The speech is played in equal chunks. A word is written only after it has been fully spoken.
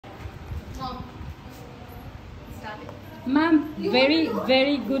Ma'am,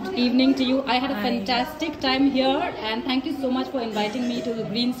 very good evening to you. I had a fantastic time here and thank you so much for inviting me to the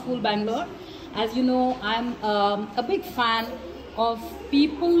Green School Bangalore. As you know, I'm a big fan of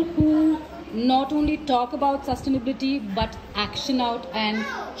people who not only talk about sustainability but action out and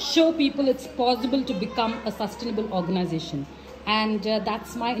show people it's possible to become a sustainable organization. And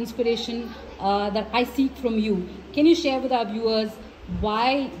that's my inspiration that I seek from you. Can you share with our viewers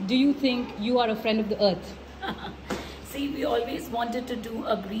why do you think you are a friend of the earth? See, we always wanted to do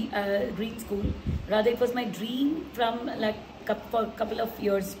a green school. Rather, it was my dream from for a couple of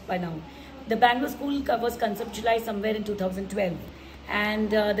years by now. The Bangalore school was conceptualized somewhere in 2012. And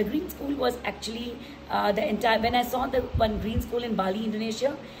the green school was actually when I saw the one green school in Bali,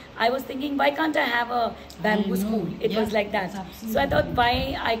 Indonesia, I was thinking, why can't I have a bamboo school? It was like that. So I thought,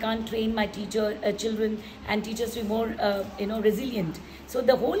 why I can't train my children and teachers to be more, resilient. So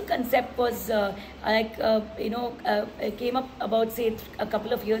the whole concept was came up about, say, a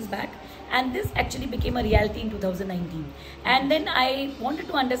couple of years back. And this actually became a reality in 2019. And then I wanted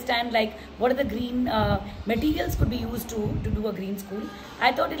to understand, like, what are the green materials could be used to do a green school.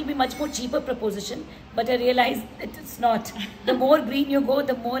 I thought it will be much more cheaper proposition, but I realized it's not. The more green you go,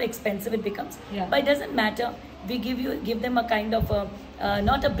 the more expensive it becomes. Yeah. But it doesn't matter. We give them a kind of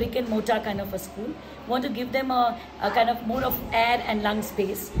not a brick and mortar kind of a school. We want to give them a kind of more of air and lung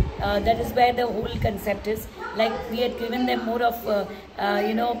space. That is where the whole concept is. Like, we had given them more of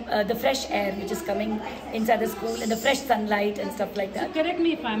the fresh air which is coming inside the school and the fresh sunlight and stuff like that. So correct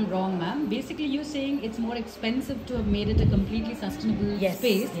me if I'm wrong, ma'am. Basically, you're saying it's more expensive to have made it a completely sustainable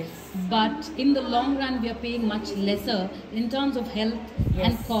space. Yes. But in the long run, we are paying much lesser in terms of health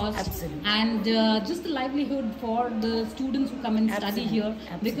and cost. Absolutely. And just the livelihood for the students who come and study here,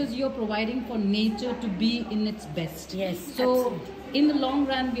 because you're providing for nature to be in its best. Yes. So in the long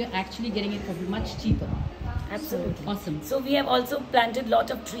run, we are actually getting it for much cheaper. Absolutely. So, awesome. So we have also planted a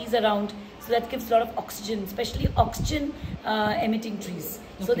lot of trees around, so that gives a lot of oxygen, especially oxygen emitting trees.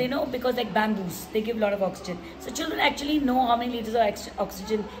 Okay. So they know, because like bamboos, they give a lot of oxygen. So children actually know how many liters of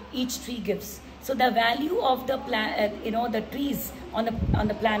oxygen each tree gives. So the value of the the trees on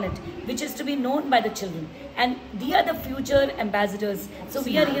the planet, which is to be known by the children, and they are the future ambassadors. So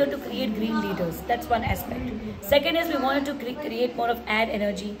we are here to create green leaders. That's one aspect. Second is we wanted to create more of air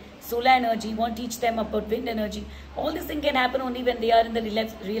energy, solar energy. We want to teach them about wind energy. All these things can happen only when they are in the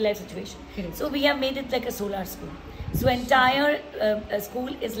real life situation. So we have made it like a solar school. So entire school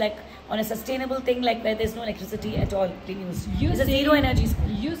is like on a sustainable thing, like where there's no electricity at all being used. It's a zero energy school.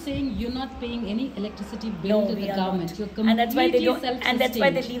 You're saying you're not paying any electricity bill to the government. You're completely and that's why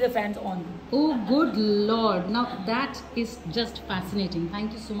they leave the fans on. Oh, good Lord. Now that is just fascinating.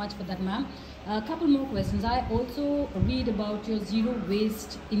 Thank you so much for that, ma'am. A couple more questions. I also read about your zero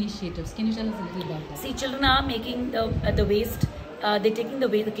waste initiatives. Can you tell us a little about that? See, children are making the waste. They're taking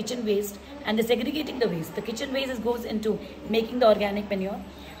the kitchen waste and they're segregating the waste. The kitchen waste goes into making the organic manure,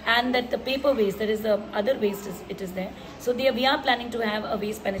 and that the paper waste, there is the other waste, it is there. So we are planning to have a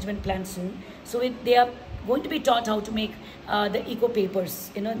waste management plan soon. So they are going to be taught how to make the eco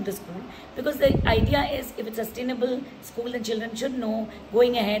papers, in the school, because the idea is, if it's sustainable school, then children should know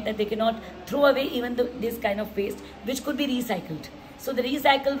going ahead that they cannot throw away even this kind of waste, which could be recycled. So the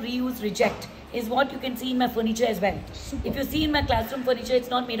recycle, reuse, reject is what you can see in my furniture as well. Super. If you see in my classroom furniture, it's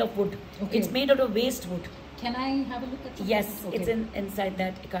not made of wood. Okay. It's made out of waste wood. Can I have a look at it? Yes, okay. It's inside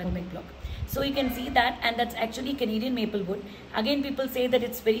that academic block. So you can see that, and that's actually Canadian maple wood. Again, people say that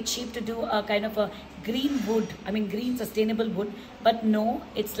it's very cheap to do a kind of a green wood, green sustainable wood. But no,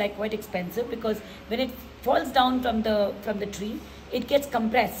 it's like quite expensive, because when it falls down from the tree, it gets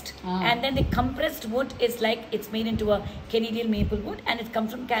compressed. And then the compressed wood is like, it's made into a Canadian maple wood, and it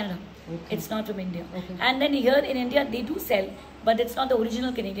comes from Canada. Okay. It's not from India. Okay. And then here in India, they do sell, but it's not the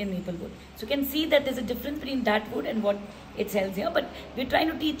original Canadian maple wood. So you can see that there's a difference between that wood and what it sells here. But we're trying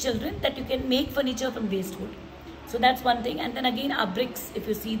to teach children that you can make furniture from waste wood. So that's one thing. And then again, our bricks, if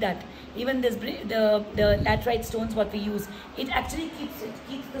you see that, even this the laterite stones what we use, it actually keeps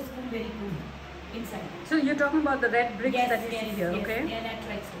the school very cool inside. So you're talking about the red bricks that you see here, okay? They're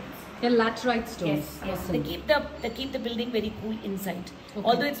laterite stones. They're laterite stones. Yes, yes. Awesome. They keep the building very cool inside. Okay.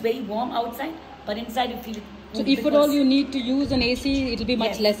 Although it's very warm outside, but inside you feel it cool. So if at all you need to use an AC, it'll be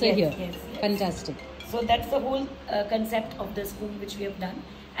much lesser here. Yes. Fantastic. So that's the whole concept of the school which we have done.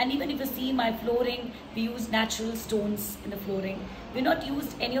 And even if you see my flooring, we use natural stones in the flooring. We've not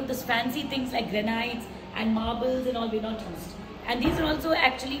used any of those fancy things like granites and marbles and all, we're not used. And these are also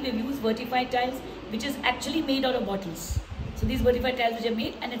actually, we've used vertified tiles, which is actually made out of bottles. So these vertified tiles which are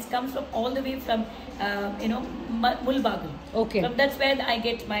made, and it comes from all the way from Mulbagal. Okay. From that's where I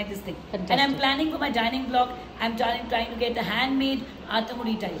get my this thing. Fantastic. And I'm planning for my dining block. I'm trying to get the handmade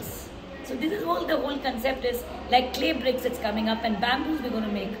Atamudi tiles. So this is the whole concept is like clay bricks. It's coming up, and bamboos we're going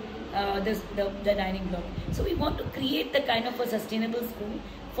to make the dining block. So we want to create the kind of a sustainable school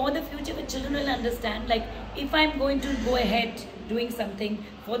for the future, where children will understand, like, if I'm going to go ahead doing something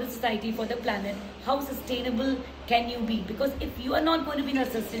for the society, for the planet, how sustainable can you be? Because if you are not going to be in a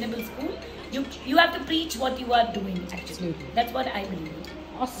sustainable school, you have to preach what you are doing, actually. Absolutely. That's what I believe.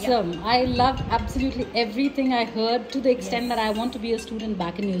 Awesome. Yeah. I loved absolutely everything I heard, to the extent Yes. that I want to be a student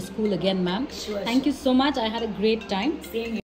back in your school again, ma'am. Sure. Thank you so much. I had a great time. Same here.